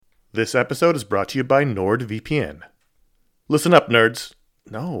This episode is brought to you by NordVPN. Listen up, nerds.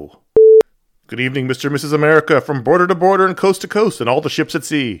 No. Good evening, Mr. and Mrs. America, from border to border and coast to coast and all the ships at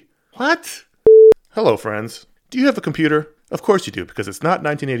sea. What? Hello, friends. Do you have a computer? Of course you do, because it's not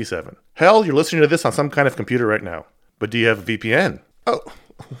 1987. Hell, you're listening to this on some kind of computer right now. But do you have a VPN? Oh,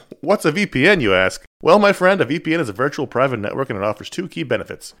 what's a VPN, you ask? Well, my friend, a VPN is a virtual private network and it offers two key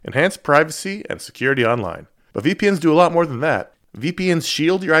benefits: enhanced privacy and security online. But VPNs do a lot more than that. VPNs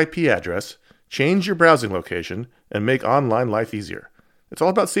shield your IP address, change your browsing location, and make online life easier. It's all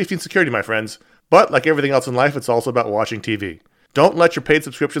about safety and security, my friends. But like everything else in life, it's also about watching TV. Don't let your paid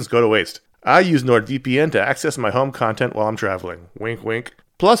subscriptions go to waste. I use NordVPN to access my home content while I'm traveling. Wink, wink.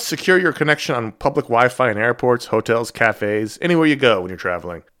 Plus, secure your connection on public Wi-Fi in airports, hotels, cafes, anywhere you go when you're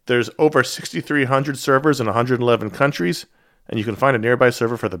traveling. There's over 6,300 servers in 111 countries, and you can find a nearby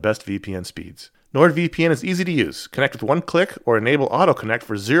server for the best VPN speeds. NordVPN is easy to use. Connect with one click or enable auto-connect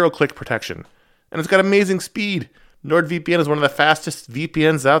for zero-click protection. And it's got amazing speed. NordVPN is one of the fastest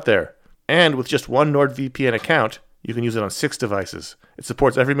VPNs out there. And with just one NordVPN account, you can use it on 6 devices. It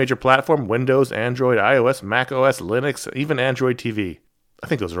supports every major platform: Windows, Android, iOS, macOS, Linux, even Android TV. I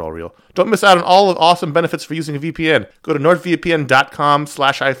think those are all real. Don't miss out on all the awesome benefits for using a VPN. Go to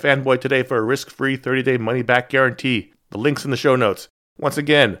nordvpn.com/ifanboy today for a risk-free 30-day money-back guarantee. The link's in the show notes. Once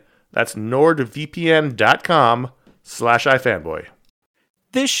again, that's nordvpn.com/ifanboy.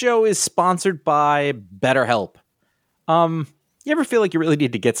 This show is sponsored by BetterHelp. You ever feel like you really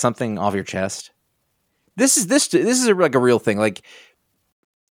need to get something off your chest? This is like a real thing. Like,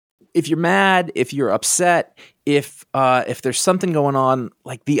 if you're mad, if you're upset, if there's something going on,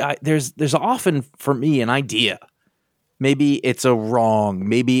 like there's often for me an idea. Maybe it's a wrong,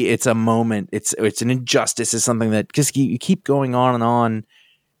 maybe it's a moment, it's an injustice, it's something that just you keep going on and on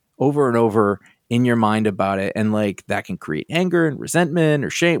over and over in your mind about it, and like that can create anger and resentment or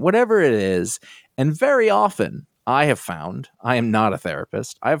shame, whatever it is. And very often I have found, I am not a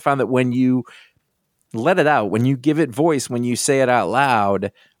therapist, I have found that when you let it out, when you give it voice, when you say it out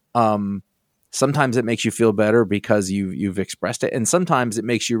loud, sometimes it makes you feel better because you've expressed it, and sometimes it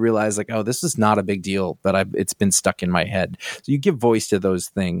makes you realize like, oh, this is not a big deal, but it's been stuck in my head. So you give voice to those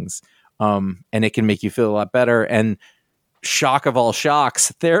things, and it can make you feel a lot better. And shock of all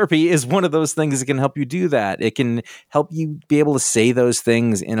shocks, therapy is one of those things that can help you do that. It can help you be able to say those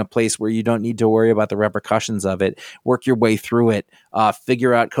things in a place where you don't need to worry about the repercussions of it, work your way through it,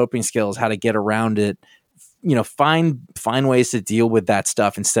 figure out coping skills, how to get around it, find ways to deal with that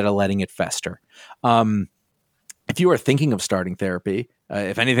stuff instead of letting it fester. If you are thinking of starting therapy,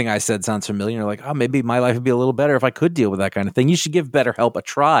 if anything I said sounds familiar, you're like, oh, maybe my life would be a little better if I could deal with that kind of thing, you should give BetterHelp a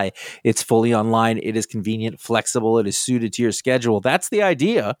try. It's fully online. It is convenient, flexible. It is suited to your schedule. That's the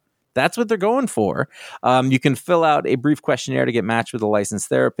idea. That's what they're going for. You can fill out a brief questionnaire to get matched with a licensed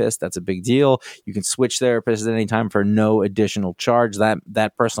therapist. That's a big deal. You can switch therapists at any time for no additional charge.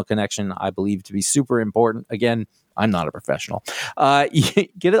 That personal connection, I believe, to be super important. Again, I'm not a professional.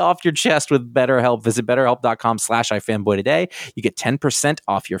 Get it off your chest with BetterHelp. Visit BetterHelp.com/ifanboy today. You get 10%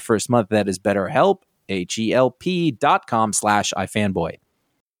 off your first month. That is BetterHelp, HELP.com/ifanboy.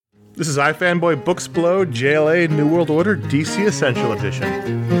 This is iFanboy Booksplode, JLA New World Order DC Essential Edition.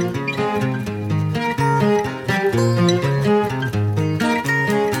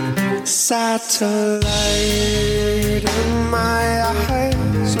 Satellite in my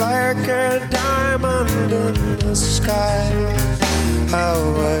eyes, like a diamond in the sky. How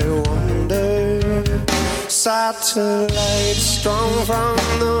I wonder, satellite strong from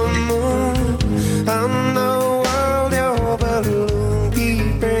the moon, and the world your balloon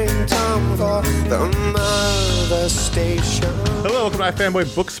keeping time for the mother station. Hello, welcome to iFanboy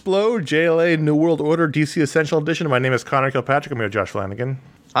Booksplode, JLA New World Order DC Essential Edition. My name is Connor Kilpatrick. I'm here with Josh Flanagan.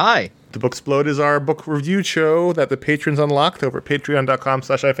 Hi. The Booksplode is our book review show that the patrons unlocked over at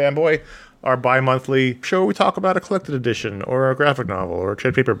patreon.com/ifanboy. Our bi-monthly show where we talk about a collected edition or a graphic novel or a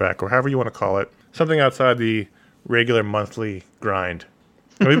trade paperback or however you want to call it. Something outside the regular monthly grind.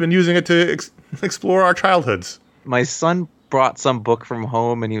 And we've been using it to explore our childhoods. My son brought some book from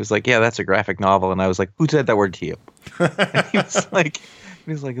home and he was like, yeah, that's a graphic novel. And I was like, who said that word to you? And he was like, it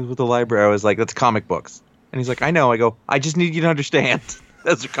was with the library. I was like, that's comic books. And he's like, I know. I go, I just need you to understand.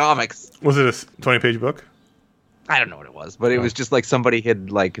 Those are comics. Was it a 20-page book? I don't know what it was, but it was just like somebody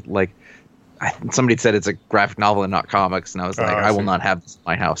had somebody had said it's a graphic novel and not comics, and I was like, I will not have this in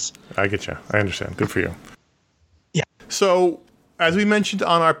my house. I get you. I understand. Good for you. Yeah. So, as we mentioned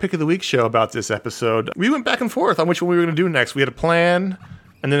on our Pick of the Week show about this episode, we went back and forth on which one we were going to do next. We had a plan,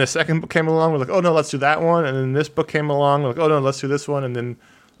 and then a second book came along. We're like, oh, no, let's do that one. And then this book came along. We're like, oh, no, let's do this one. And then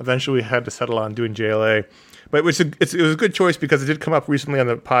eventually we had to settle on doing JLA. But it was a good choice because it did come up recently on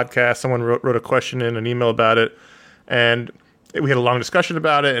the podcast. Someone wrote a question in an email about it, and we had a long discussion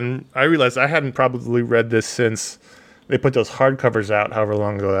about it. And I realized I hadn't probably read this since they put those hardcovers out, however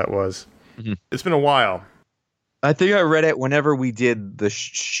long ago that was. Mm-hmm. It's been a while. I think I read it whenever we did the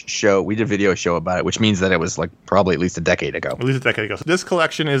show. We did a video show about it, which means that it was like probably at least a decade ago. At least a decade ago. So this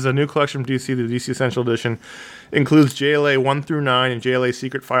collection is a new collection from DC. The DC Essential Edition includes JLA 1 through 9 and JLA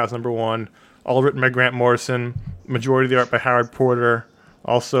Secret Files #1, all written by Grant Morrison. Majority of the art by Howard Porter.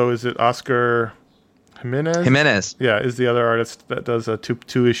 Also, is it Oscar Jimenez? Jimenez. Yeah, is the other artist that does a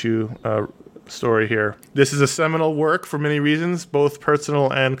two-issue story here. This is a seminal work for many reasons, both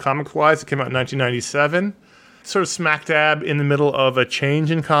personal and comic-wise. It came out in 1997. Sort of smack dab in the middle of a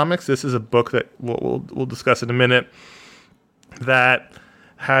change in comics. This is a book that we'll discuss in a minute that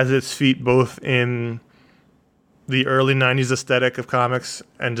has its feet both in the early 90s aesthetic of comics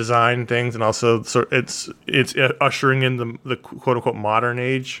and design things, and also it's ushering in the quote-unquote modern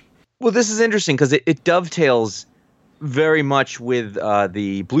age. Well, this is interesting because it dovetails very much with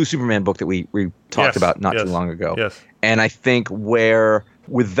the Blue Superman book that we talked about not too long ago. Yes. And I think where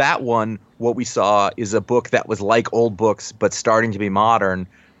with that one, what we saw is a book that was like old books but starting to be modern.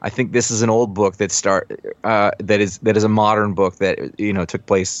 I think this is an old book that is a modern book that took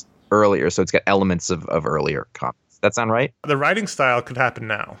place earlier, so it's got elements of earlier comics. That sound right? The writing style could happen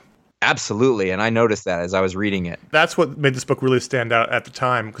now. Absolutely, and I noticed that as I was reading it. That's what made this book really stand out at the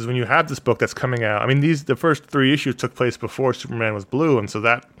time, because when you have this book that's coming out, I mean, the first 3 issues took place before Superman was blue, and so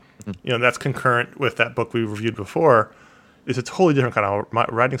that that's concurrent with that book we reviewed before. It's a totally different kind of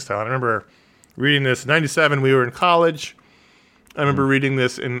writing style. I remember reading this in 97. We were in college. I remember reading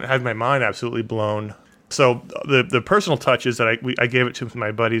this and had my mind absolutely blown. So the personal touches that I gave it to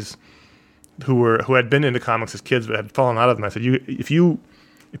my buddies who had been into comics as kids but had fallen out of them. I said, if you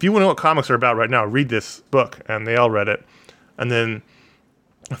want to know what comics are about right now, read this book. And they all read it. And then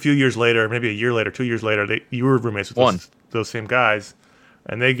a few years later, maybe a year later, 2 years later, you were roommates with those same guys,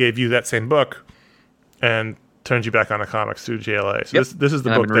 and they gave you that same book and turned you back onto comics through JLA. So this is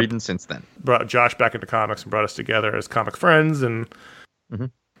the book I've been reading since then. Brought Josh back into comics and brought us together as comic friends, and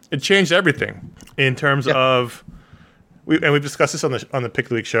it changed everything in terms of we've discussed this on the Pick of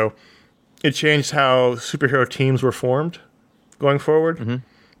the Week show. It changed how superhero teams were formed going forward. Mm-hmm.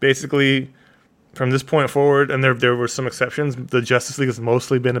 Basically, from this point forward, and there were some exceptions, the Justice League has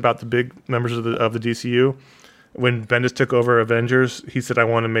mostly been about the big members of the DCU. When Bendis took over Avengers, he said, I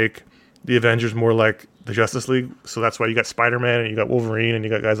want to make the Avengers more like the Justice League. So that's why you got Spider-Man and you got Wolverine and you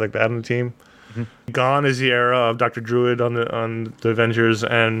got guys like that on the team. Mm-hmm. Gone is the era of Dr. Druid on the Avengers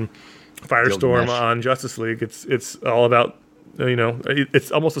and Firestorm on Justice League. It's all about,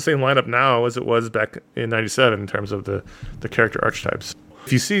 it's almost the same lineup now as it was back in 97 in terms of the character archetypes.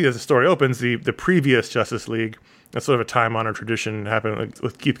 If you see as the story opens, the previous Justice League, that's sort of a time-honored tradition happened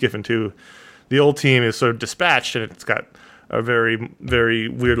with Keith Giffen too. The old team is sort of dispatched, and it's got a very, very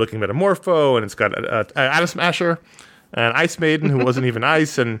weird-looking Metamorpho, and it's got Atom Smasher and Ice Maiden, who wasn't even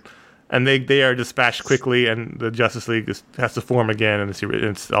Ice, and they are dispatched quickly, and the Justice League has to form again, and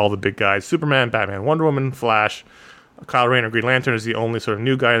it's all the big guys: Superman, Batman, Wonder Woman, Flash, Kyle Rayner, Green Lantern is the only sort of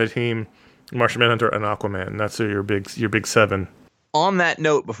new guy on the team, Martian Manhunter, and Aquaman. And that's your big seven. On that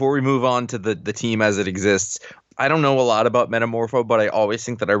note, before we move on to the team as it exists, I don't know a lot about Metamorpho, but I always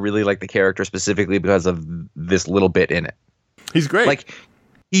think that I really like the character specifically because of this little bit in it. He's great. Like,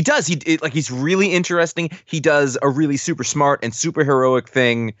 he does. He's really interesting. He does a really super smart and super heroic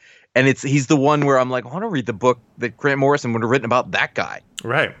thing, and he's the one where I'm like, I want to read the book that Grant Morrison would have written about that guy.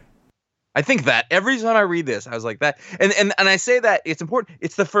 Right. I think that every time I read this, I was like that, and I say that it's important.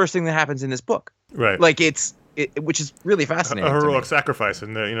 It's the first thing that happens in this book. Right. Like which is really fascinating. A heroic sacrifice,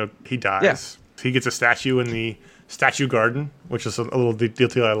 and he dies. Yeah. He gets a statue in the statue garden, which is a little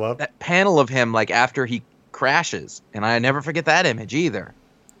detail I love. That panel of him, like after he crashes, and I never forget that image either.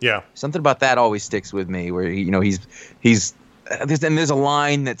 Yeah, something about that always sticks with me. Where there's a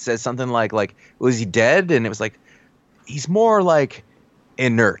line that says something like was he dead? And it was like he's more like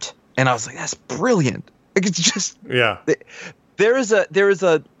inert, and I was like, that's brilliant. Like, it's just there is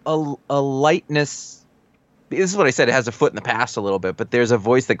a lightness. This is what I said. It has a foot in the past a little bit, but there's a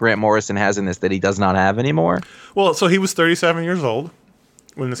voice that Grant Morrison has in this that he does not have anymore. Well, so he was 37 years old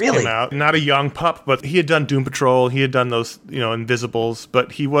when this came out. Not a young pup, but he had done Doom Patrol. He had done those, Invisibles,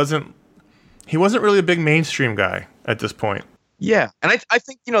 but he wasn't really a big mainstream guy at this point. Yeah, and I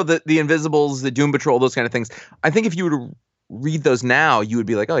think the Invisibles, the Doom Patrol, those kind of things. I think if you were to read those now, you would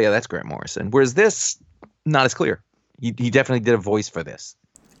be like, oh yeah, that's Grant Morrison. Whereas this, not as clear. He definitely did a voice for this.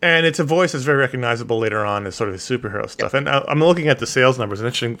 And it's a voice that's very recognizable later on as sort of his superhero stuff. Yep. And I'm looking at the sales numbers. And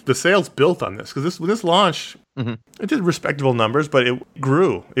interesting, the sales built on this. Because when this launched, It did respectable numbers, but it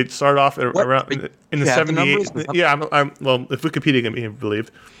grew. It started off around in the 78. Yeah, well, if Wikipedia can be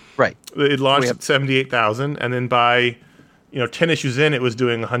believed, Right. it launched at 78,000, and then by 10 issues in, it was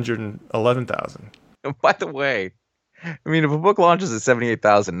doing 111,000. By the way, I mean, if a book launches at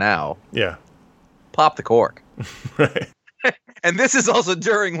 78,000 now, Yeah, pop the cork. right. And this is also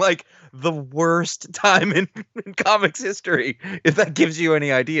during like the worst time in comics history, if that gives you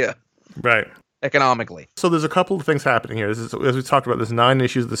any idea. Right. Economically. So there's a couple of things happening here. This is, as we talked about, there's 9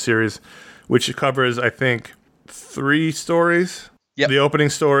 issues of the series, which covers, I think, 3 stories. Yep. The opening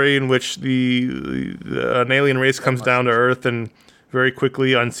story in which an alien race comes down to Earth and very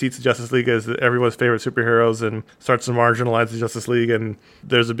quickly unseats the Justice League as everyone's favorite superheroes and starts to marginalize the Justice League. And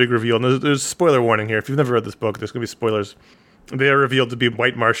there's a big reveal. And there's a spoiler warning here. If you've never read this book, there's going to be spoilers. They are revealed to be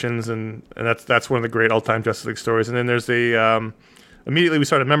white Martians, and that's one of the great all-time Justice League stories. And then there's immediately we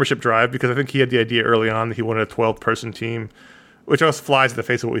started a membership drive because I think he had the idea early on that he wanted a 12-person team, which also flies in the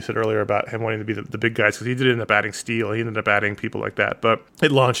face of what we said earlier about him wanting to be the big guys, because he did end up adding Steel, he ended up adding people like that, but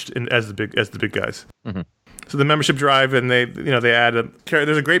it launched as the big guys. Mm-hmm. So the membership drive, and they add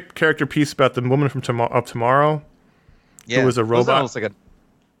there's a great character piece about the woman from Tomorrow, who was a robot.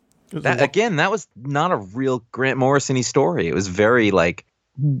 That was not a real Grant Morrison-y story. It was very like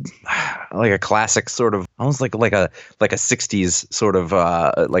a classic sort of, almost like a 60s sort of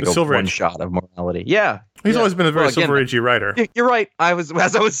like a one shot of morality. Yeah. He's always been a very Silver Agey writer. You're right.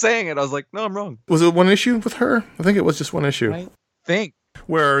 As I was saying it, I was like, no, I'm wrong. Was it one issue with her? I think it was just one issue. I think.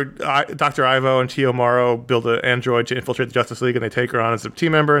 Where Dr. Ivo and Tio Morrow build an android to infiltrate the Justice League, and they take her on as a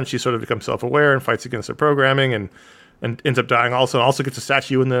team member, and she sort of becomes self-aware and fights against their programming, and ends up dying also. And also gets a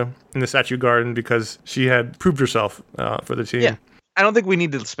statue in the statue garden because she had proved herself for the team. Yeah. I don't think we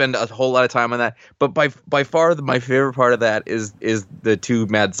need to spend a whole lot of time on that, but by far my favorite part of that is the 2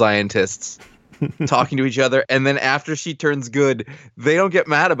 mad scientists talking to each other, and then after she turns good, they don't get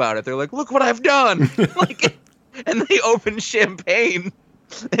mad about it. They're like, "Look what I've done!" And they open champagne.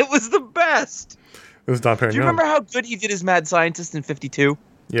 It was the best. It was Don Perignon. Do you remember how good he did as mad scientist in 52?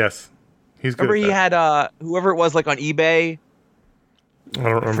 Yes, he's good. Remember he had whoever it was, like on eBay. I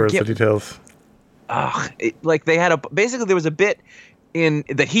don't remember the details. They had basically there was a bit in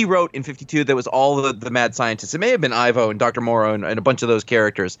that he wrote in 52 that was all the mad scientists. It may have been Ivo and Dr. Morrow and a bunch of those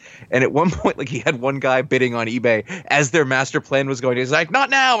characters. And at one point, like, he had one guy bidding on eBay as their master plan was going. He's like, "Not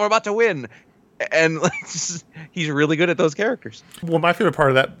now, we're about to win." And like, he's really good at those characters. Well, my favorite part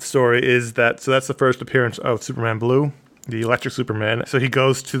of that story is that's the first appearance of Superman Blue, the Electric Superman. So he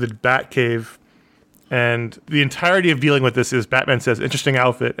goes to the Batcave, and the entirety of dealing with this is Batman says, "Interesting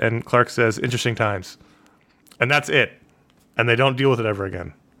outfit," and Clark says, "Interesting times." And that's it. And they don't deal with it ever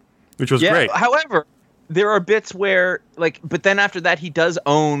again, which was great. However, there are bits where, like, but then after that, he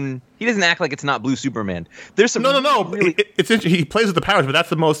doesn't act like it's not Blue Superman. There's some no. Really, it's interesting. He plays with the powers, but that's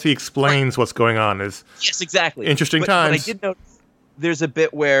the most he explains what's going on. Is yes, exactly. Interesting times. But I did notice there's a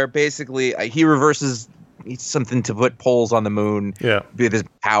bit where basically he reverses something to put poles on the moon. Yeah, with his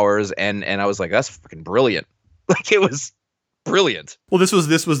powers, and I was like, that's fucking brilliant. Like, it was brilliant. Well, this was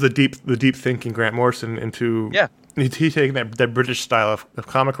the deep thinking Grant Morrison into he taking that British style of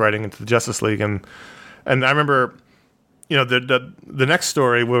comic writing into the Justice League, and I remember, the next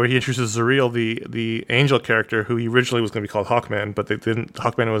story where he introduces Zuriel, the Angel character, who he originally was going to be called Hawkman, but they didn't.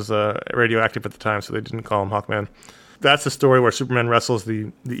 Hawkman was radioactive at the time, so they didn't call him Hawkman. That's the story where Superman wrestles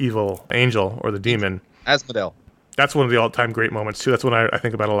the evil angel or the demon. Asmodel. That's one of the all-time great moments too. That's one I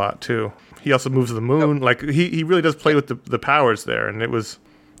think about a lot too. He also moves to the moon. Like he really does play with the powers there, and it was.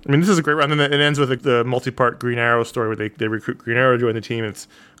 I mean, this is a great run, and then it ends with the multi-part Green Arrow story where they recruit Green Arrow to join the team. It's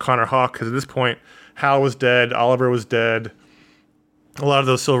Connor Hawke, because at this point, Hal was dead, Oliver was dead, a lot of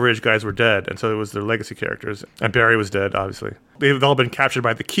those Silver Age guys were dead, and so it was their legacy characters. And Barry was dead, obviously. They've all been captured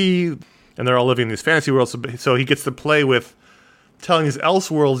by the Key, and they're all living in these fantasy worlds, so he gets to play with telling his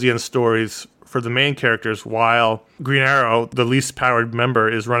Elseworldian stories for the main characters, while Green Arrow, the least powered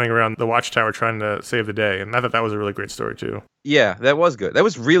member, is running around the Watchtower trying to save the day. And I thought that was a really great story too. Yeah, that was good. That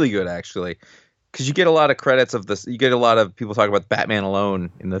was really good, actually, because you get a lot of credits of this. You get a lot of people talk about Batman Alone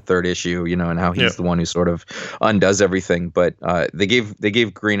in the 3rd issue, and how he's the one who sort of undoes everything. But they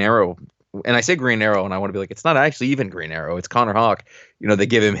gave Green Arrow, and I say Green Arrow, and I want to be like, it's not actually even Green Arrow. It's Connor Hawke. They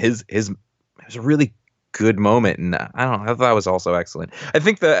give him his. It was a really good moment, and I don't know. I thought it was also excellent. I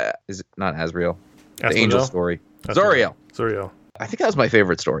think is it not Asriel, the Angel story, Zoriel. I think that was my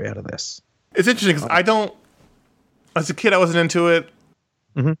favorite story out of this. It's interesting because as a kid, I wasn't into it.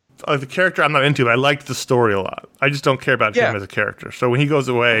 Mm-hmm. The character I'm not into, but I liked the story a lot. I just don't care about him as a character. So when he goes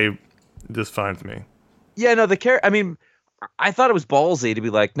away, just fine with me. Yeah, no, the character. I mean, I thought it was ballsy to be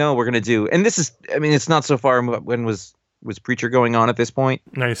like, no, we're gonna do. And this is, I mean, it's not so far. When was Preacher going on at this point?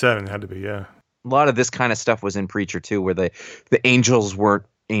 97 had to be, yeah. A lot of this kind of stuff was in Preacher too, where the angels weren't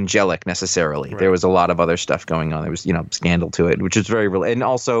angelic necessarily. Right. There was a lot of other stuff going on. There was, scandal to it, which is very real. And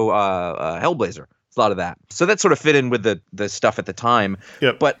also Hellblazer. It's a lot of that. So that sort of fit in with the stuff at the time.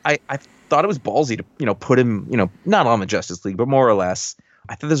 Yep. But I thought it was ballsy to put him, not on the Justice League, but more or less.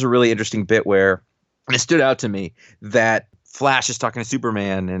 I thought there's a really interesting bit where, and it stood out to me, that Flash is talking to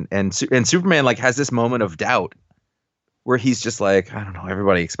Superman and Superman like has this moment of doubt where he's just like, I don't know,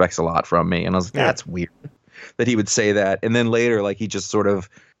 everybody expects a lot from me. And I was like, that's weird that he would say that. And then later, like, he just sort of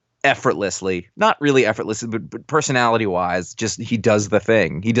effortlessly, not really effortlessly, but personality wise, just he does the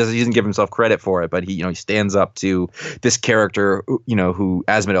thing. He doesn't give himself credit for it, but he stands up to this character, who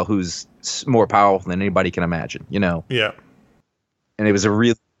Asmodel, who's more powerful than anybody can imagine, Yeah. And it was a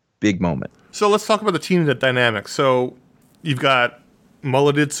really big moment. So let's talk about the team dynamic. So you've got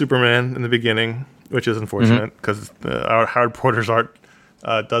mulleted Superman in the beginning, which is unfortunate because our Howard Porter's art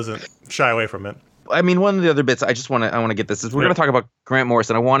doesn't shy away from it. I mean, one of the other bits I want to get this is we're going to talk about Grant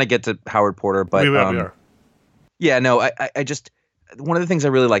Morrison. I want to get to Howard Porter, but we are. Yeah, no, I just, one of the things I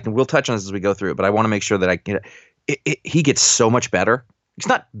really liked, and we'll touch on this as we go through it, but I want to make sure that I get it. He gets so much better. He's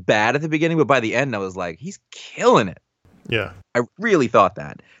not bad at the beginning, but by the end, I was like, he's killing it. Yeah. I really thought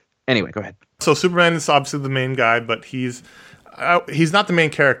that. Anyway, go ahead. So Superman is obviously the main guy, but he's not the main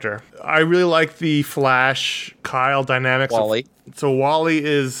character. I really like the Flash Kyle dynamics. Wally. So Wally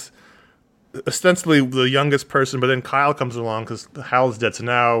is ostensibly the youngest person, but then Kyle comes along because Hal's dead. So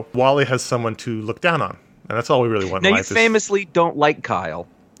now Wally has someone to look down on, and that's all we really want. Now in you life famously don't like Kyle.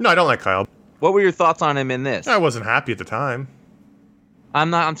 No, I don't like Kyle. What were your thoughts on him in this? I wasn't happy at the time.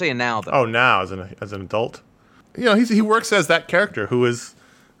 I'm saying now though. Oh, now as an adult, he works as that character who is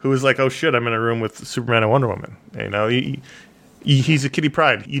like, oh shit, I'm in a room with Superman and Wonder Woman. He's a Kitty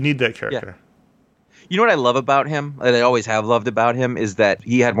Pryde. You need that character. Yeah. You know what I love about him, that I always have loved about him, is that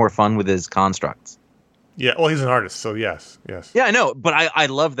he had more fun with his constructs. Yeah, well, he's an artist, so yes. Yeah, I know, but I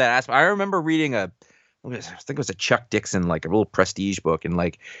love that aspect. I remember reading I think it was a Chuck Dixon, like a little prestige book, and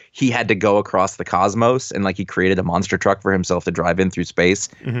like he had to go across the cosmos, and like he created a monster truck for himself to drive in through space,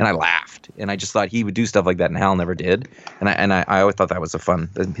 and I laughed, and I just thought he would do stuff like that, and Hal never did, and I always thought that was a fun.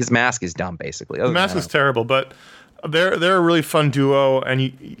 His mask is dumb, basically. The mask is terrible, but they're a really fun duo,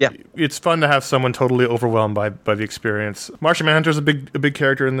 and it's fun to have someone totally overwhelmed by the experience. Martian Manhunter's a big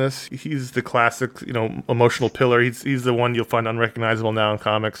character in this. He's the classic, emotional pillar. He's the one you'll find unrecognizable now in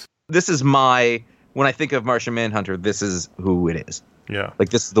comics. This is when I think of Martian Manhunter, this is who it is. Yeah. Like,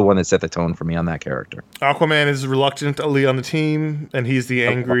 this is the one that set the tone for me on that character. Aquaman is reluctantly on the team, and he's the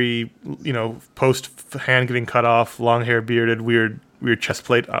angry, post-hand getting cut off, long hair, bearded, weird chest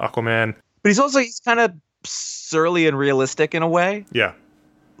plate Aquaman. But he's kind of surly and realistic in a way. Yeah.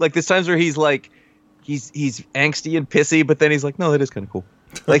 Like, there's times where he's like, he's angsty and pissy, but then he's like, no, that is kind of cool.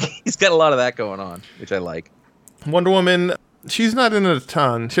 Like, he's got a lot of that going on, which I like. Wonder Woman, she's not in it a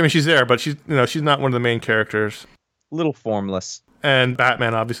ton. I mean, she's there, but she's not one of the main characters. A little formless. And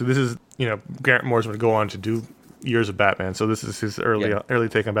Batman, obviously, this is, Grant Morrison would go on to do years of Batman, so this is his early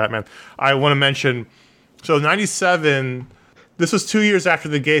take on Batman. I want to mention, so 97, this was 2 years after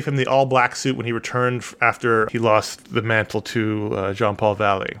they gave him the all-black suit when he returned after he lost the mantle to Jean Paul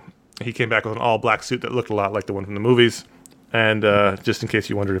Valley. He came back with an all-black suit that looked a lot like the one from the movies, and just in case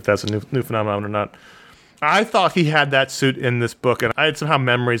you wondered if that's a new phenomenon or not. I thought he had that suit in this book, and I had somehow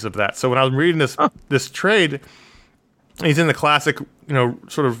memories of that. So when I was reading this trade, he's in the classic,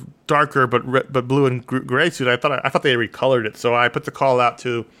 sort of darker but blue and gray suit. I thought they had recolored it, so I put the call out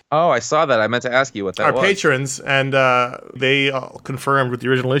to. Oh, I saw that. I meant to ask you what that was. Our patrons, and they confirmed with the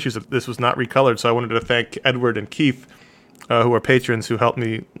original issues that this was not recolored. So I wanted to thank Edward and Keith, who are patrons, who helped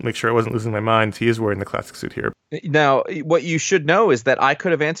me make sure I wasn't losing my mind. He is wearing the classic suit here. Now, what you should know is that I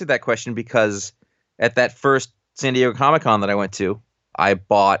could have answered that question because at that first San Diego Comic-Con that I went to, I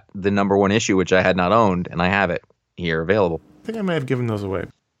bought the #1 issue, which I had not owned, and I have it here available. I think I may have given those away.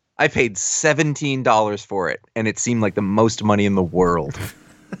 I paid $17 for it, and it seemed like the most money in the world.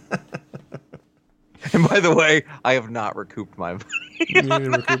 And by the way, I have not recouped my money. You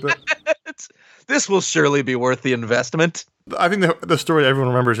didn't recoup it? This will surely be worth the investment. I think the story everyone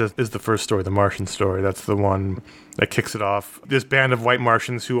remembers is the first story, the Martian story. That's the one that kicks it off. This band of white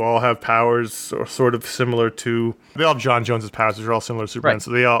Martians who all have powers or sort of similar to. They all have John Jones's powers. They're all similar to Superman. Right.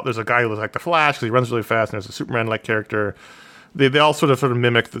 So there's a guy who looks like the Flash because he runs really fast, and there's a Superman-like character. They all sort of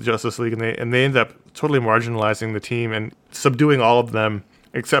mimic the Justice League, and they end up totally marginalizing the team and subduing all of them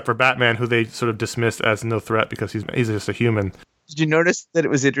except for Batman, who they sort of dismiss as no threat because he's just a human. Did you notice that it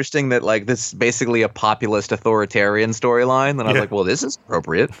was interesting that like this is basically a populist authoritarian storyline? And I was like, well, this is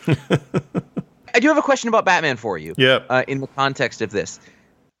appropriate. I do have a question about Batman for you. Yeah. In the context of this,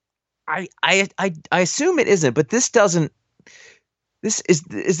 I assume it isn't, but this doesn't.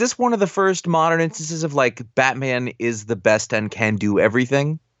 Is this one of the first modern instances of like Batman is the best and can do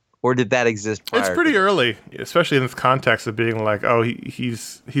everything, or did that exist prior? It's pretty early, especially in this context of being like, oh,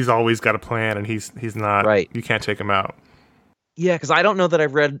 he's always got a plan and he's not right. You can't take him out. Yeah, because I don't know that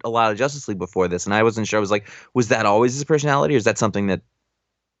I've read a lot of Justice League before this, and I wasn't sure. I was like, was that always his personality, or is that something that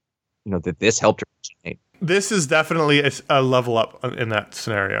that this helped originate? This is definitely a level up in that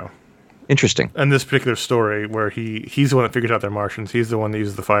scenario. Interesting. And this particular story, where he's the one that figures out they're Martians, he's the one that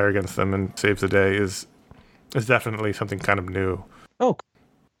uses the fire against them and saves the day, is definitely something kind of new. Oh,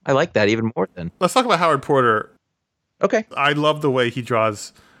 I like that even more then. Let's talk about Howard Porter. Okay. I love the way he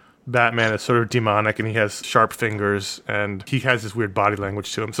draws Batman as sort of demonic, and he has sharp fingers, and he has this weird body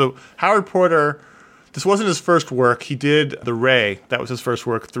language to him. So Howard Porter, this wasn't his first work. He did The Ray. That was his first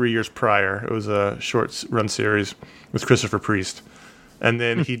work 3 years prior. It was a short-run series with Christopher Priest. And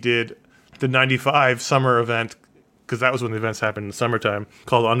then he did the 95 summer event, because that was when the events happened in the summertime,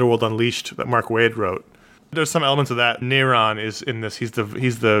 called Underworld Unleashed, that Mark Waid wrote. There's some elements of that. Neron is in this. He's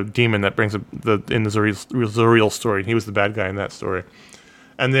the demon that brings in the Zuriel story. He was the bad guy in that story.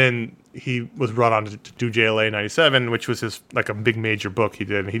 And then he was brought on to do JLA 97, which was his like a big major book he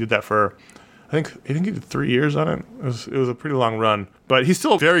did. And he did that for, I think he did 3 years on it. It was a pretty long run. But he's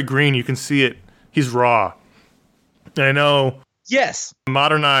still very green. You can see it. He's raw. And I know yes,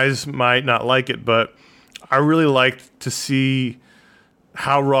 modern eyes might not like it, but I really liked to see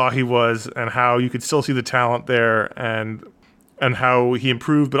how raw he was and how you could still see the talent there and how he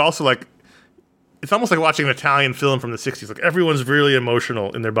improved, but also like it's almost like watching an Italian film from the 60s. Like everyone's really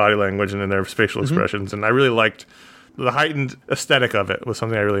emotional in their body language and in their facial expressions. And I really liked the heightened aesthetic of it was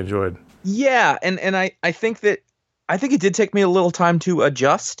something I really enjoyed. Yeah. And I think it did take me a little time to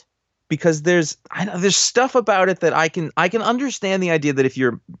adjust because there's stuff about it that I can understand the idea that if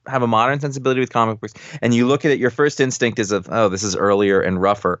you have a modern sensibility with comic books and you look at it, your first instinct is of, oh, this is earlier and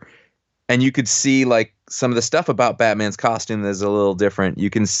rougher. And you could see like some of the stuff about Batman's costume is a little different. You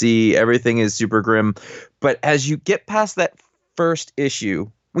can see everything is super grim. But as you get past that first issue,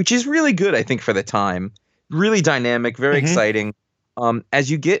 which is really good, I think, for the time, really dynamic, very exciting.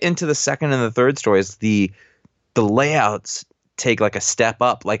 As you get into the second and the third stories, the layouts take like a step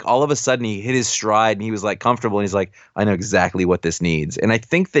up. Like all of a sudden he hit his stride and he was like comfortable and he's like, I know exactly what this needs. And I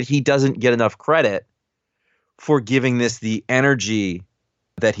think that he doesn't get enough credit for giving this the energy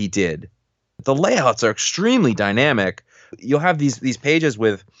that he did. The layouts are extremely dynamic. You'll have these pages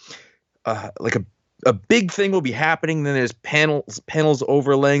with like a big thing will be happening. Then there's panels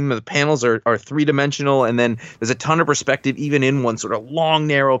overlaying. The panels are three-dimensional. And then there's a ton of perspective even in one sort of long,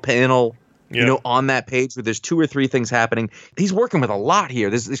 narrow panel, on that page where there's two or three things happening. He's working with a lot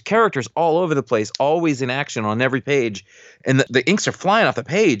here. There's characters all over the place, always in action on every page. And the inks are flying off the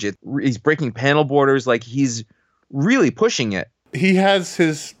page. He's breaking panel borders. Like he's really pushing it. He has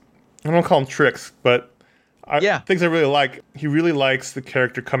his, I don't call them tricks, but things I really like. He really likes the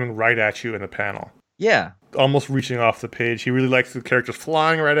character coming right at you in a panel. Yeah. Almost reaching off the page. He really likes the characters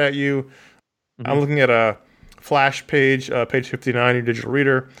flying right at you. I'm looking at a Flash page, page 59 in your digital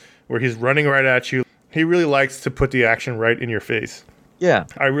reader, where he's running right at you. He really likes to put the action right in your face. Yeah.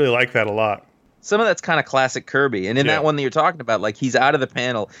 I really like that a lot. Some of that's kind of classic Kirby. And in that one that you're talking about, like he's out of the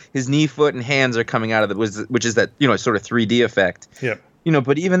panel, his knee, foot, and hands are coming out of which is that, sort of 3D effect. Yeah.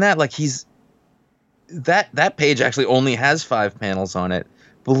 But even that, like that page actually only has 5 panels on it.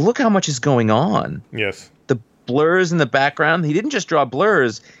 But look how much is going on. Yes. The blurs in the background, he didn't just draw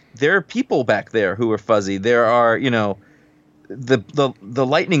blurs. There are people back there who are fuzzy. There are, the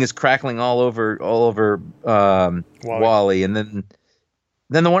lightning is crackling all over Wally. And then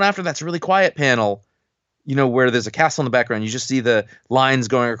the one after that's a really quiet panel, where there's a castle in the background. You just see the lines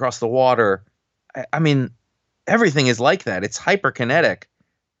going across the water. I mean, everything is like that. It's hyperkinetic.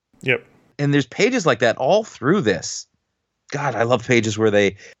 Yep. And there's pages like that all through this. God, I love pages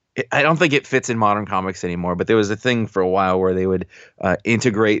where I don't think it fits in modern comics anymore, but there was a thing for a while where they would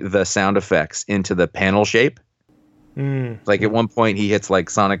integrate the sound effects into the panel shape. Like at one point he hits like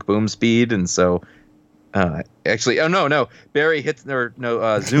sonic boom speed. And so Barry hits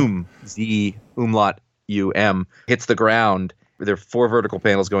Zoom, Z umlaut UM hits the ground. There are 4 vertical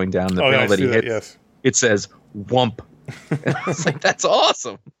panels going down. The panel that he hits, it says whump. And I was like, that's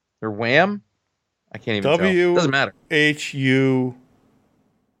awesome. Or wham? I can't even tell. Doesn't matter. HU.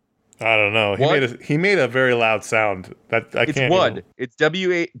 I don't know. He made a very loud sound. It's WUD. It's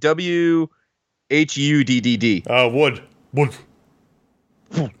WHUDDD. Wood.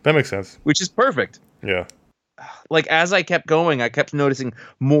 That makes sense. which is perfect. Yeah. Like, as I kept going, I kept noticing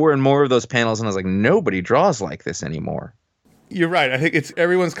more and more of those panels, and I was like, nobody draws like this anymore. You're right. I think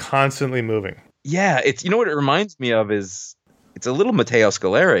everyone's constantly moving. Yeah, it's, you know what it reminds me of is, it's a little Matteo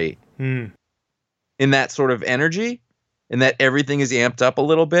Scolari in that sort of energy, in that everything is amped up a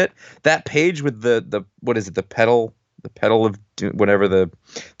little bit. That page with the what is it, the petal of whatever, the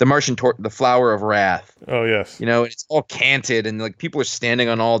Martian the flower of wrath. Oh yes. You know, it's all canted, and like people are standing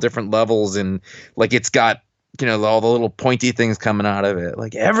on all different levels, and like it's got, you know, all the little pointy things coming out of it.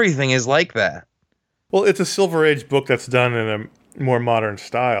 Like everything is like that. Well, it's a Silver Age book that's done in a more modern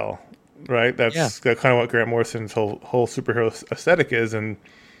style, right? That's kind of what Grant Morrison's whole superhero aesthetic is. And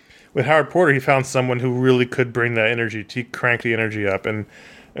with Howard Porter, he found someone who really could bring that energy, to crank the energy up. And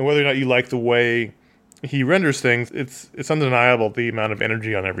whether or not you like the way he renders things, it's undeniable the amount of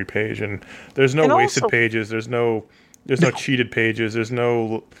energy on every page. And there's no wasted pages. There's no cheated pages. There's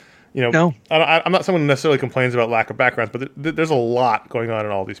no, you know, No. I'm not someone who necessarily complains about lack of backgrounds, but there's a lot going on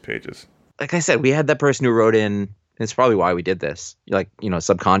in all these pages. Like I said, we had that person who wrote in, and it's probably why we did this, like, you know,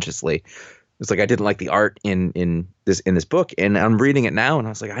 subconsciously. It's like, I didn't like the art in this book, and I'm reading it now, and I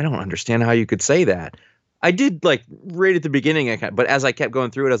was like, I don't understand how you could say that. I did, like, right at the beginning, but as I kept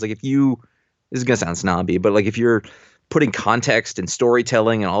going through it, I was like, this is gonna sound snobby, but like, if you're putting context and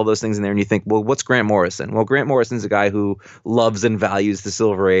storytelling and all those things in there, and you think, well, what's Grant Morrison? Well, Grant Morrison's a guy who loves and values the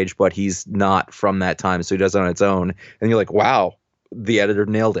Silver Age, but he's not from that time, so he does it on its own. And you're like, wow, the editor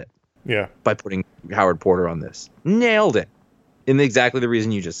nailed it. Yeah. By putting Howard Porter on this. Nailed it. In exactly the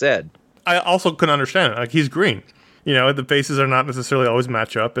reason you just said. I also couldn't understand it. Like, he's green. You know, the faces are not necessarily always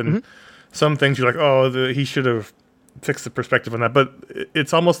match up, and some things you're like, oh, he should have fixed the perspective on that. But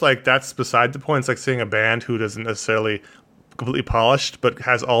it's almost like that's beside the point. It's like seeing a band who doesn't necessarily completely polished, but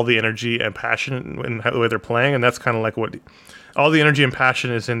has all the energy and passion in the way they're playing, and that's kind of like what all the energy and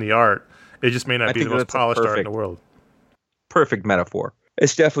passion is in the art. It just may not be the most polished art in the world. Perfect metaphor.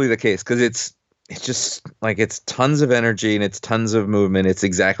 It's definitely the case, because it's just like, it's tons of energy and it's tons of movement. It's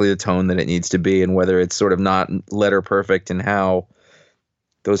exactly the tone that it needs to be, and whether it's sort of not letter perfect and how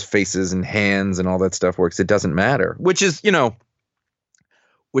those faces and hands and all that stuff works, it doesn't matter. Which is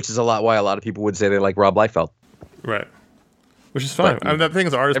a lot why a lot of people would say they like Rob Liefeld. Right. Which is fine. I mean, that thing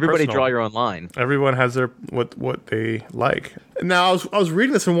is art is everybody personal. Draw your own line. Everyone has their what they like. Now, I was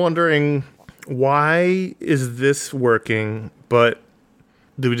reading this and wondering, why is this working? But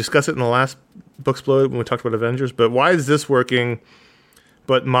did we discuss it in the last Booksplode when we talked about Avengers? But why is this working,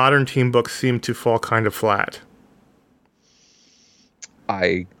 but modern team books seem to fall kind of flat?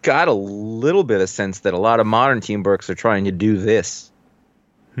 I got a little bit of sense that a lot of modern team books are trying to do this,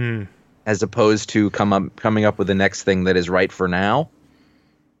 as opposed to coming up with the next thing that is right for now.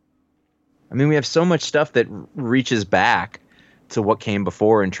 I mean, we have so much stuff that reaches back to what came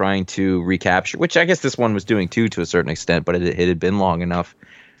before and trying to recapture, which I guess this one was doing too, to a certain extent, but it had been long enough.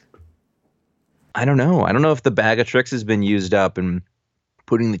 I don't know. I don't know if the bag of tricks has been used up, and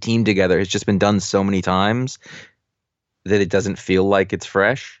putting the team together has just been done so many times that it doesn't feel like it's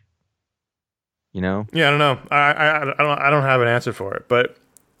fresh. You know? Yeah, I don't know. I don't have an answer for it, but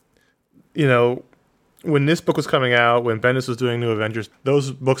you know, when this book was coming out, when Bendis was doing New Avengers,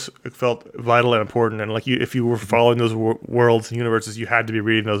 those books felt vital and important. And like, if you were following those worlds and universes, you had to be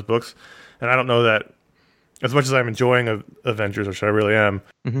reading those books. And I don't know that, as much as I'm enjoying Avengers, which I really am,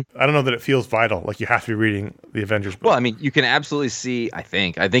 I don't know that it feels vital. Like, you have to be reading the Avengers book. Well, I mean, you can absolutely see, I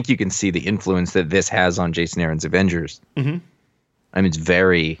think you can see the influence that this has on Jason Aaron's Avengers. I mean, it's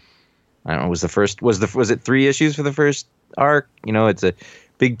very, I don't know, was it 3 issues for the first arc? You know, it's a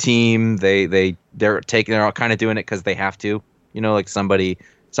big team. They're all kind of doing it because they have to. You know, like somebody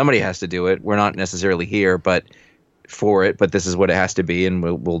has to do it. We're not necessarily here, but this is what it has to be, and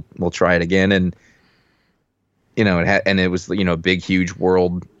we'll try it again. And you know, it was, you know, a big, huge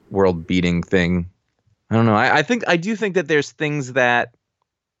world beating thing. I don't know. I do think that there's things that,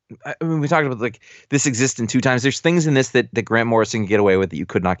 I mean, we talked about, like, this exists in 2 times. There's things in this that Grant Morrison can get away with that you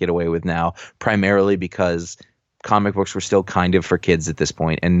could not get away with now, primarily because comic books were still kind of for kids at this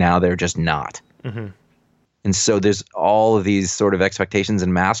point, and now they're just not. And so there's all of these sort of expectations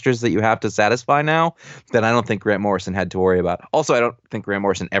and masters that you have to satisfy now that I don't think Grant Morrison had to worry about. Also, I don't think Grant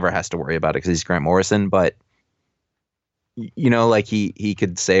Morrison ever has to worry about it because he's Grant Morrison, but you know, like, he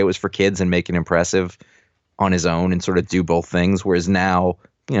could say it was for kids and make it impressive on his own and sort of do both things, whereas now,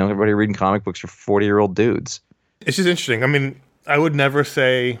 you know, everybody reading comic books are 40-year-old dudes. It's just interesting. I mean, I would never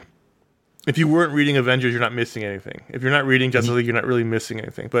say, if you weren't reading Avengers, you're not missing anything. If you're not reading Justice League, you're not really missing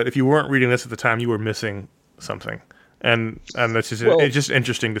anything. But if you weren't reading this at the time, you were missing something. And that's just, it's just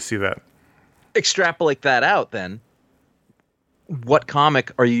interesting to see that. Extrapolate that out then. what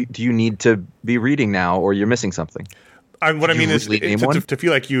comic do you need to be reading now, or you're missing something? What I mean is really name one? to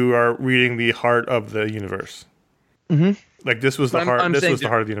feel like you are reading the heart of the universe. Mm-hmm. Like this was the But heart. I'm This saying was the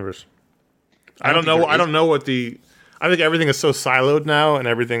heart of the universe. I I don't don't think know. there I is- don't know what the. I think everything is so siloed now, and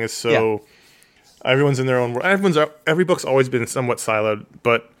everything is so. Everyone's in their own world. Every book's always been somewhat siloed,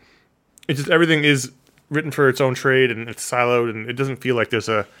 but it's just everything is written for its own trade, and it's siloed, and it doesn't feel like there's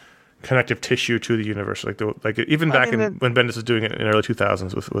a connective tissue to the universe. Like even back when Bendis was doing it in the early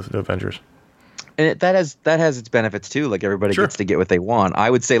 2000s with Avengers. And that has its benefits too. Like everybody Sure. gets to get what they want. I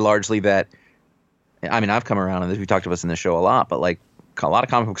would say largely that. I mean, I've come around on this. We talked about this in the show a lot, but like a lot of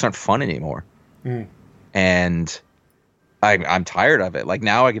comic books aren't fun anymore, and I'm tired of it. Like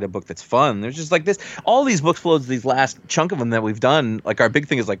now, I get a book that's fun. There's just like this. All these Booksplodes, these last chunk of them that we've done. Like our big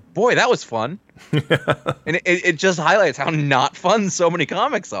thing is like, boy, that was fun, and it just highlights how not fun so many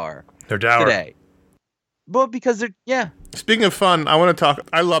comics are They're dour. today. But because they're Speaking of fun, I want to talk.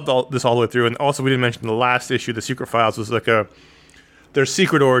 I loved this all the way through, and also we didn't mention the last issue, the Secret Files, was like their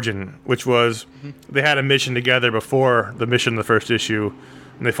secret origin, which was they had a mission together before the mission in the first issue,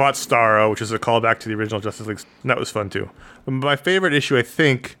 and they fought Starro, which is a callback to the original Justice League, and that was fun too. But my favorite issue, I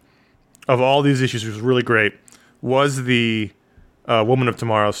think, of all these issues, which was really great, was the Woman of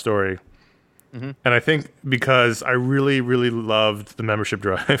Tomorrow story, and I think because I really, really loved the membership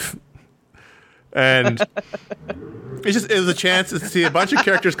drive. And it was a chance to see a bunch of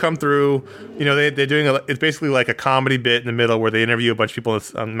characters come through. You know, they're doing it's basically like a comedy bit in the middle where they interview a bunch of people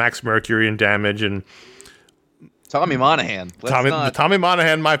on Max Mercury and Damage and Tommy Monahan. Tommy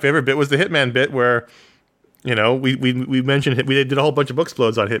Monahan. My favorite bit was the Hitman bit where, you know, we mentioned we did a whole bunch of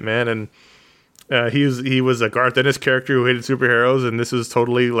Booksplodes on Hitman, and he was a Garth Ennis character who hated superheroes, and this was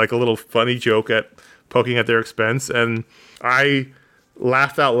totally like a little funny joke at poking at their expense, and I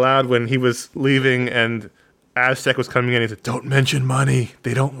laughed out loud when he was leaving and Aztec was coming in. He said, "Don't mention money.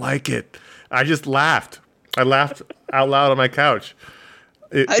 They don't like it." I just laughed. I laughed out loud on my couch.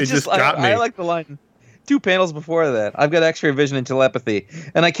 It just got me. I like the line. 2 panels before that, I've got X-ray vision and telepathy,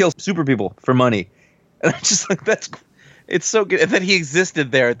 and I kill super people for money. And I'm just like, it's so good. And then he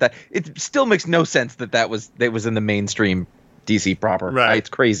existed there. It still makes no sense that was in the mainstream DC proper. Right. It's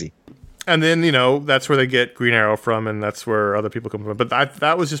crazy. And then, you know, that's where they get Green Arrow from, and that's where other people come from. But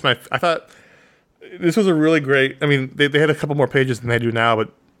that was just I thought this was a really great, I mean, they had a couple more pages than they do now,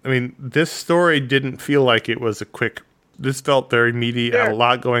 but, I mean, this story didn't feel like it was this felt very meaty, had a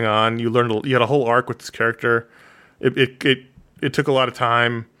lot going on. You had a whole arc with this character. It took a lot of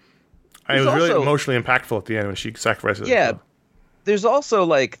time. It was really emotionally impactful at the end when she sacrifices Yeah. There's also,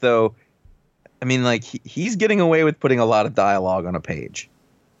 like, though, I mean, like, he's getting away with putting a lot of dialogue on a page.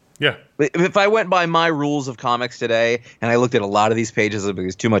 Yeah. If I went by my rules of comics today and I looked at a lot of these pages,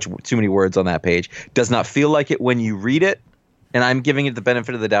 there's too many words on that page. Does not feel like it when you read it, and I'm giving it the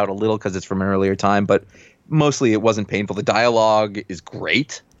benefit of the doubt a little because it's from an earlier time, but mostly it wasn't painful. The dialogue is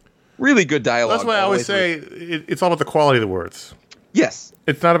great, really good dialogue. That's why I always say it's all about the quality of the words. Yes,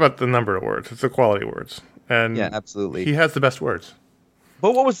 it's not about the number of words; it's the quality of words. And yeah, absolutely. He has the best words.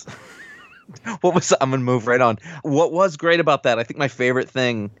 But what was I'm gonna move right on. What was great about that? I think my favorite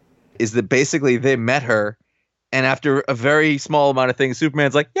thing is that basically they met her, and after a very small amount of things,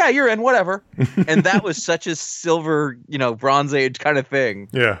 Superman's like, "Yeah, you're in, whatever," and that was such a silver, Bronze Age kind of thing.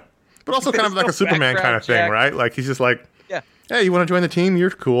 Yeah, but also kind of like a Superman kind of thing, right? Like he's just like, "Yeah, hey, you want to join the team?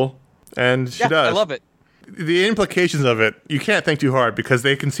 You're cool," and she does. I love it. The implications of it, you can't think too hard because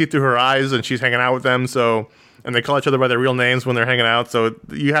they can see through her eyes, and she's hanging out with them. So, and they call each other by their real names when they're hanging out. So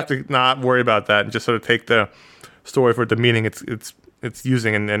you have to not worry about that and just sort of take the story for the meaning it's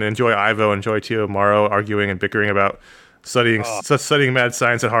using and enjoy Ivo, enjoy Tio Morrow arguing and bickering about studying mad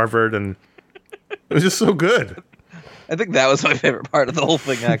science at Harvard, and it was just so good. I think that was my favorite part of the whole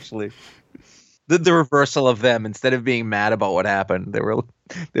thing, actually. The reversal of them, instead of being mad about what happened, they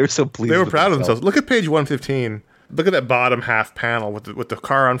were so pleased. They were proud of themselves. Look at page 115. Look at that bottom half panel with the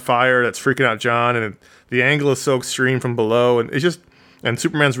car on fire that's freaking out John, and the angle is so extreme from below, and it's just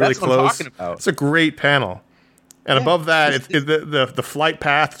Superman's really close. What I'm talking about. It's a great panel. And above that, the flight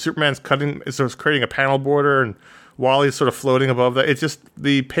path. Superman's creating a panel border, and Wally's sort of floating above that. It's just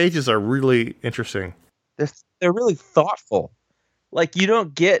the pages are really interesting. They're really thoughtful. Like you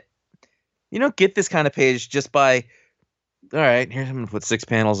don't get this kind of page just by, all right, here's I'm gonna put 6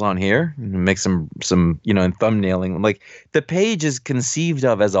 panels on here and make some and thumbnailing. Like the page is conceived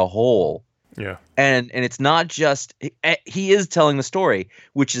of as a whole. Yeah, and it's not just he is telling the story,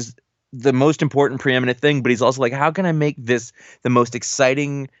 which is the most important preeminent thing, but he's also like, how can I make this the most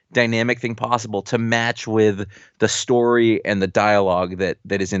exciting dynamic thing possible to match with the story and the dialogue that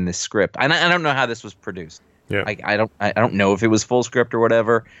is in this script? And I don't know how this was produced. Yeah. I don't know if it was full script or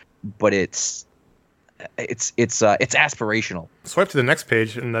whatever, but it's aspirational. Swipe to the next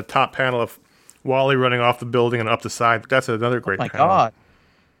page in the top panel of Wally running off the building and up the side. That's another great Oh my panel. God.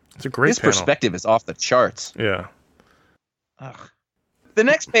 It's a great His panel. perspective is off the charts. Yeah. Ugh. The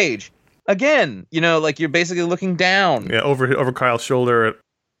next page, again, like you're basically looking down. Yeah, over Kyle's shoulder.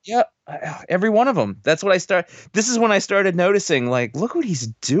 Yeah, every one of them. That's what this is when I started noticing, like, look what he's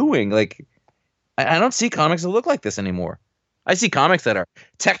doing. Like, I don't see comics that look like this anymore. I see comics that are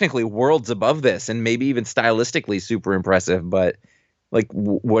technically worlds above this and maybe even stylistically super impressive, but like,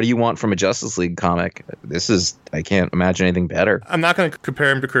 what do you want from a Justice League comic? I can't imagine anything better. I'm not going to compare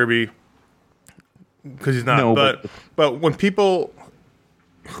him to Kirby because he's not. No, but when people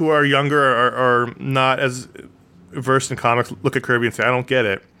who are younger are not as versed in comics look at Kirby and say, I don't get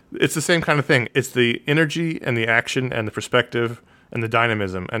it. It's the same kind of thing. It's the energy and the action and the perspective and the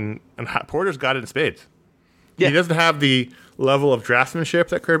dynamism. And Porter's got it in spades. Yeah. He doesn't have the level of draftsmanship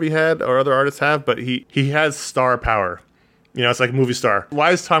that Kirby had or other artists have, but he has star power. It's like a movie star.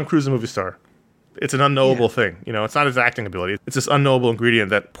 Why is Tom Cruise a movie star? It's an unknowable thing. It's not his acting ability. It's this unknowable ingredient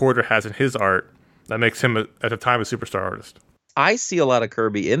that Porter has in his art that makes him, at the time, a superstar artist. I see a lot of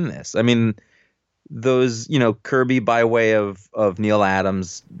Kirby in this. I mean, those, Kirby by way of Neil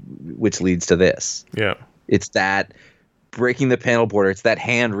Adams, which leads to this. Yeah. It's that breaking the panel border. It's that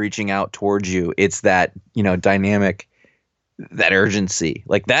hand reaching out towards you. It's that, dynamic, that urgency.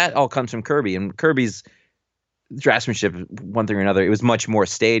 Like, that all comes from Kirby. And Kirby's draftsmanship, one thing or another, it was much more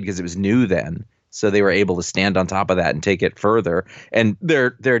staid because it was new then. So they were able to stand on top of that and take it further. And there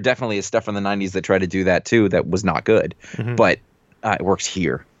definitely is stuff from the 90s that tried to do that too that was not good. Mm-hmm. But it works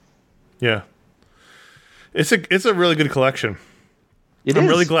here. Yeah. It's a really good collection. I'm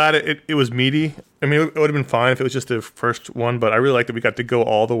really glad it was meaty. I mean, it would have been fine if it was just the first one, but I really like that we got to go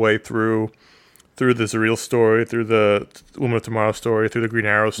all the way through the Surreal story, through the Woman of Tomorrow story, through the Green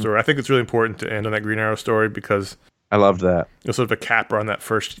Arrow story. I think it's really important to end on that Green Arrow story because I loved that. It was sort of a capper on that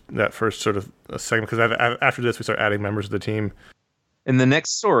first sort of segment, because after this we start adding members of the team. And the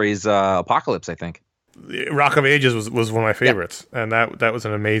next story is Apocalypse, I think. Rock of Ages was one of my favorites, and that was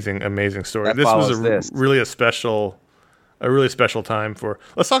an amazing story. This was really special time for.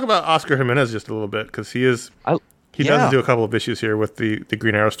 Let's talk about Oscar Jimenez just a little bit, because he does do a couple of issues here with the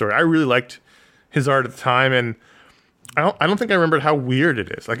Green Arrow story. I really liked his art at the time, and I don't think I remembered how weird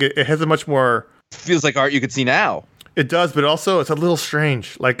it is. Like it has a much more feels like art you could see now. It does, but also it's a little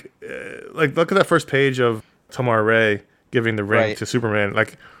strange. Like look at that first page of Tamar Ray giving the ring to Superman.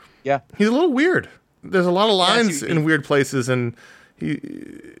 Like, yeah, he's a little weird. There's a lot of lines in weird places, and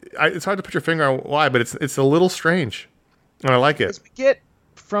it's hard to put your finger on why, but it's a little strange, and I like it. As we get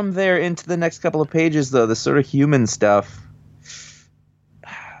from there into the next couple of pages, though, the sort of human stuff,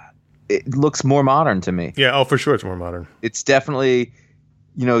 it looks more modern to me. Yeah, for sure it's more modern. It's definitely,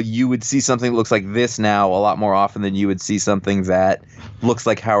 you would see something that looks like this now a lot more often than you would see something that looks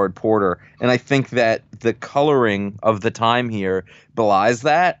like Howard Porter. And I think that the coloring of the time here belies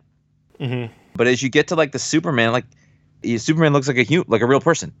that. Mm-hmm. But as you get to like the Superman, Superman looks like a real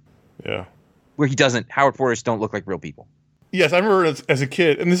person. Yeah. Where he doesn't. Howard Porters don't look like real people. Yes, I remember as a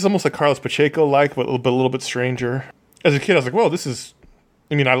kid, and this is almost like Carlos Pacheco-like, but a little bit stranger. As a kid, I was like, whoa, this is...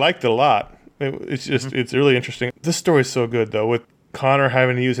 I mean, I liked it a lot. It's just, it's really interesting. This story is so good, though, with Connor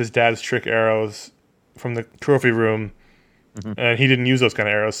having to use his dad's trick arrows from the trophy room, and he didn't use those kind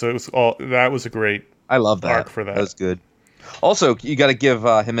of arrows, so that was a great arc for that. That was good. Also, you got to give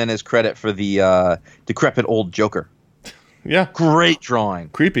Jimenez credit for the decrepit old Joker. Yeah. Great drawing.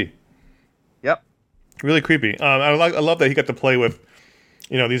 Creepy. Yep. Really creepy. I love that he got to play with,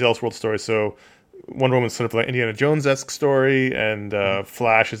 these Elseworld stories. So Wonder Woman's sort of like Indiana Jones-esque story, and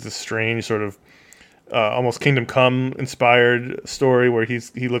Flash is this strange sort of almost Kingdom Come inspired story where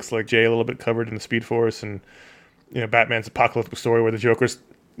he looks like Jay a little bit covered in the Speed Force, and Batman's apocalyptic story where the Joker's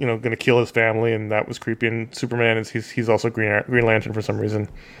going to kill his family, and that was creepy. And Superman is he's also Green Lantern for some reason.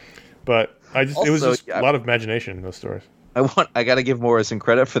 But it was just a lot of imagination in those stories. I got to give Morrison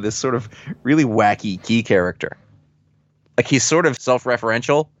credit for this sort of really wacky key character. Like, he's sort of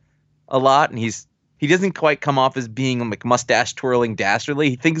self-referential a lot, and he doesn't quite come off as being like mustache twirling dastardly.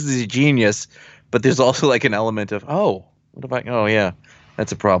 He thinks he's a genius, but there's also like an element of,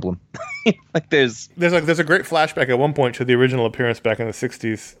 that's a problem. Like there's a great flashback at one point to the original appearance back in the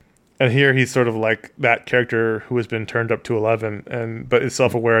 60s. And here he's sort of like that character who has been turned up to 11, but is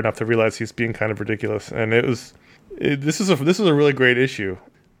self-aware enough to realize he's being kind of ridiculous. And this is a really great issue.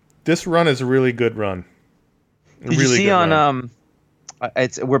 This run is a really good run. Did you see on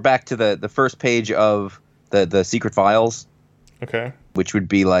we're back to the first page of the Secret Files. Okay. Which would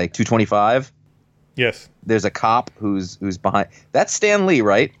be like 225. Yes. There's a cop who's behind. That's Stan Lee,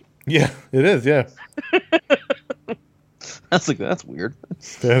 right? Yeah, it is. Yeah. I was like, that's weird.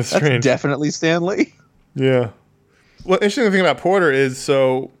 That's strange. That's definitely Stan Lee. Yeah. Well, interesting thing about Porter is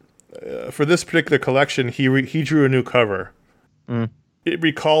for this particular collection, he drew a new cover. Mm. It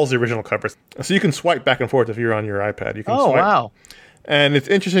recalls the original cover, so you can swipe back and forth if you're on your iPad. You can Oh, swipe. wow. And it's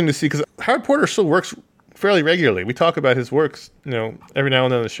interesting to see because Howard Porter still works fairly regularly. We talk about his works, every now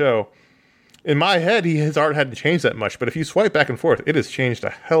and then on the show. In my head, his art hadn't changed that much, but if you swipe back and forth, it has changed a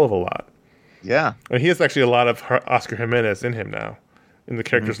hell of a lot. Yeah. And he has actually a lot of Oscar Jimenez in him now. And the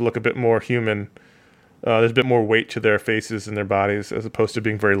characters look a bit more human. There's a bit more weight to their faces and their bodies as opposed to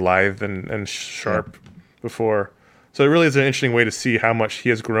being very lithe and sharp before. So it really is an interesting way to see how much he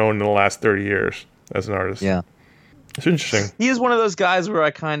has grown in the last 30 years as an artist. Yeah. It's interesting. He is one of those guys where I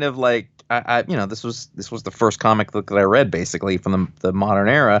kind of like, this was the first comic book that I read basically from the modern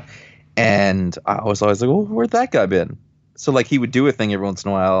era. And I was always like, well, where'd that guy been? So like he would do a thing every once in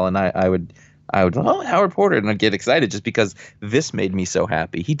a while, and I would Howard Porter, and I'd get excited just because this made me so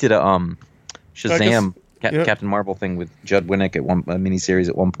happy. He did a Shazam Captain Marvel thing with Judd Winnick at a miniseries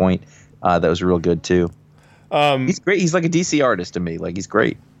at one point that was real good too. He's great. He's like a DC artist to me. Like he's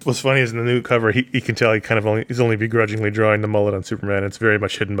great. What's funny is in the new cover, he can tell he's only begrudgingly drawing the mullet on Superman. It's very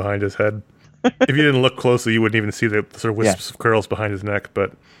much hidden behind his head. If you didn't look closely, you wouldn't even see the sort of wisps of curls behind his neck.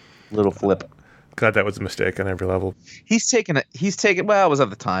 But little flip. God, that was a mistake on every level. He's taken. Well, it was at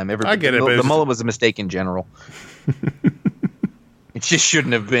the time. I get it. The mullet was a mistake in general. It just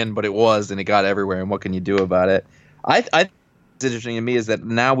shouldn't have been, but it was, and it got everywhere. And what can you do about it? What's interesting to me is that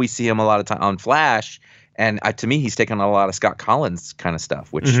now we see him a lot of time on Flash, and to me, he's taken on a lot of Scott Collins kind of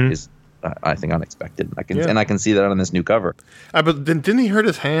stuff, which is, I think, unexpected. I can see that on this new cover. But didn't he hurt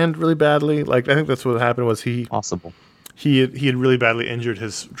his hand really badly? Like I think that's what happened. Was possible? He had really badly injured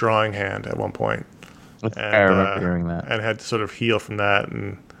his drawing hand at one point. I remember hearing that. And had to sort of heal from that,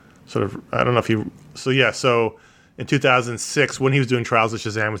 and sort of I don't know if he. So in 2006, when he was doing Trials of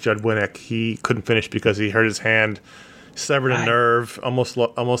Shazam with Judd Winnick, he couldn't finish because he hurt his hand, severed a nerve, almost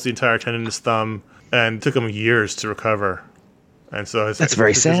the entire tendon in his thumb, and it took him years to recover. And so his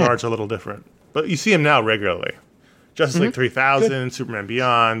art's a little different. But you see him now regularly. Justice League 3000, Superman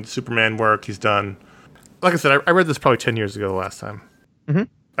Beyond, Superman work he's done. Like I said, I read this probably 10 years ago the last time. Mm-hmm.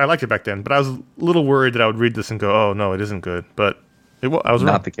 I liked it back then, but I was a little worried that I would read this and go, "Oh no, it isn't good." But I was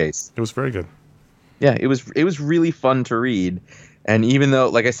not wrong. the case. It was very good. Yeah, it was really fun to read, and even though,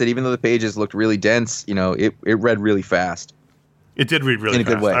 like I said, even though the pages looked really dense, it read really fast. It did read really fast.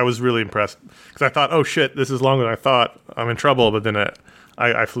 In a good way. I was really impressed because I thought, "Oh shit, this is longer than I thought. I'm in trouble." But then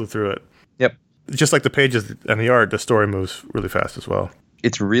I flew through it. Yep. Just like the pages and the art, the story moves really fast as well.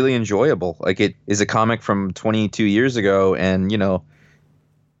 It's really enjoyable. Like it is a comic from 22 years ago, and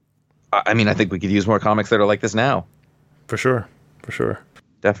I think we could use more comics that are like this now. For sure.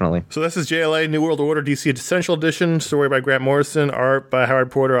 Definitely. So this is JLA New World Order DC Essential Edition, story by Grant Morrison, art by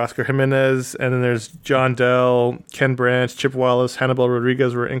Howard Porter, Oscar Jimenez, and then there's John Dell, Ken Branch, Chip Wallace, Hannibal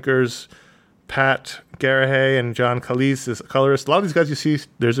Rodriguez were inkers, Pat Garahay and John Calise is colorist. A lot of these guys you see,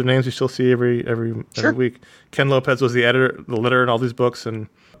 there's their names you still see every week. Ken Lopez was the editor, the letter in all these books, and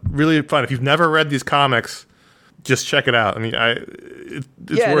really fun. If you've never read these comics, just check it out. I mean, it's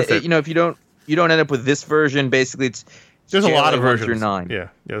worth it. If you don't end up with this version, basically there's JLA a lot of versions. 1 through 9. Yeah,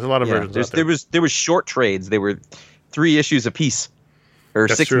 there's a lot of versions. Out there was short trades. They were 3 issues apiece, or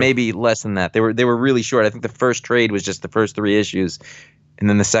That's 6, true. maybe less than that. They were really short. I think the first trade was just the first 3 issues, and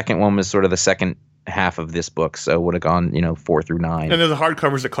then the second one was sort of the second half of this book, so it would have gone 4 through 9. And there's the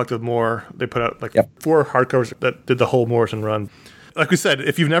hardcovers that collected more. They put out 4 hardcovers that did the whole Morrison run. Like we said,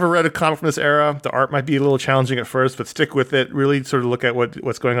 if you've never read a comic from this era, the art might be a little challenging at first, but stick with it. Really sort of look at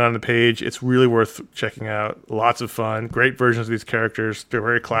what's going on the page. It's really worth checking out. Lots of fun. Great versions of these characters. They're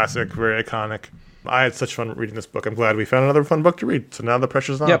very classic, very iconic. I had such fun reading this book. I'm glad we found another fun book to read. So now the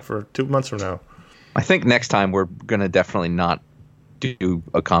pressure's on for 2 months from now. I think next time we're going to definitely not do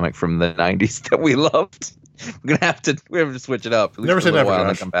a comic from the 90s that we loved. We're going to have to switch it up. Never say never, and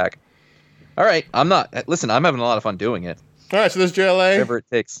then come back. All right. I'm having a lot of fun doing it. All right, so there's JLA. Whatever it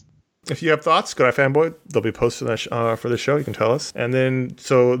takes. If you have thoughts, go to Fanboy. They'll be posted for the show. You can tell us. And then,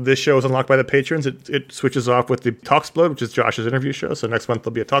 so this show is unlocked by the patrons. It switches off with the Talksplode, which is Josh's interview show. So next month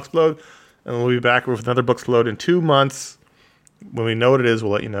there'll be a Talksplode. And we'll be back with another Booksplode in 2 months. When we know what it is,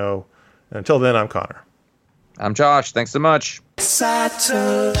 we'll let you know. And until then, I'm Connor. I'm Josh. Thanks so much.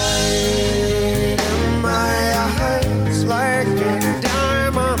 Satellite in my eyes, like a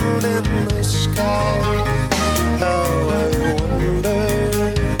diamond in the sky. How I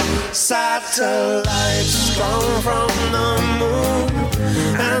wonder, satellites come from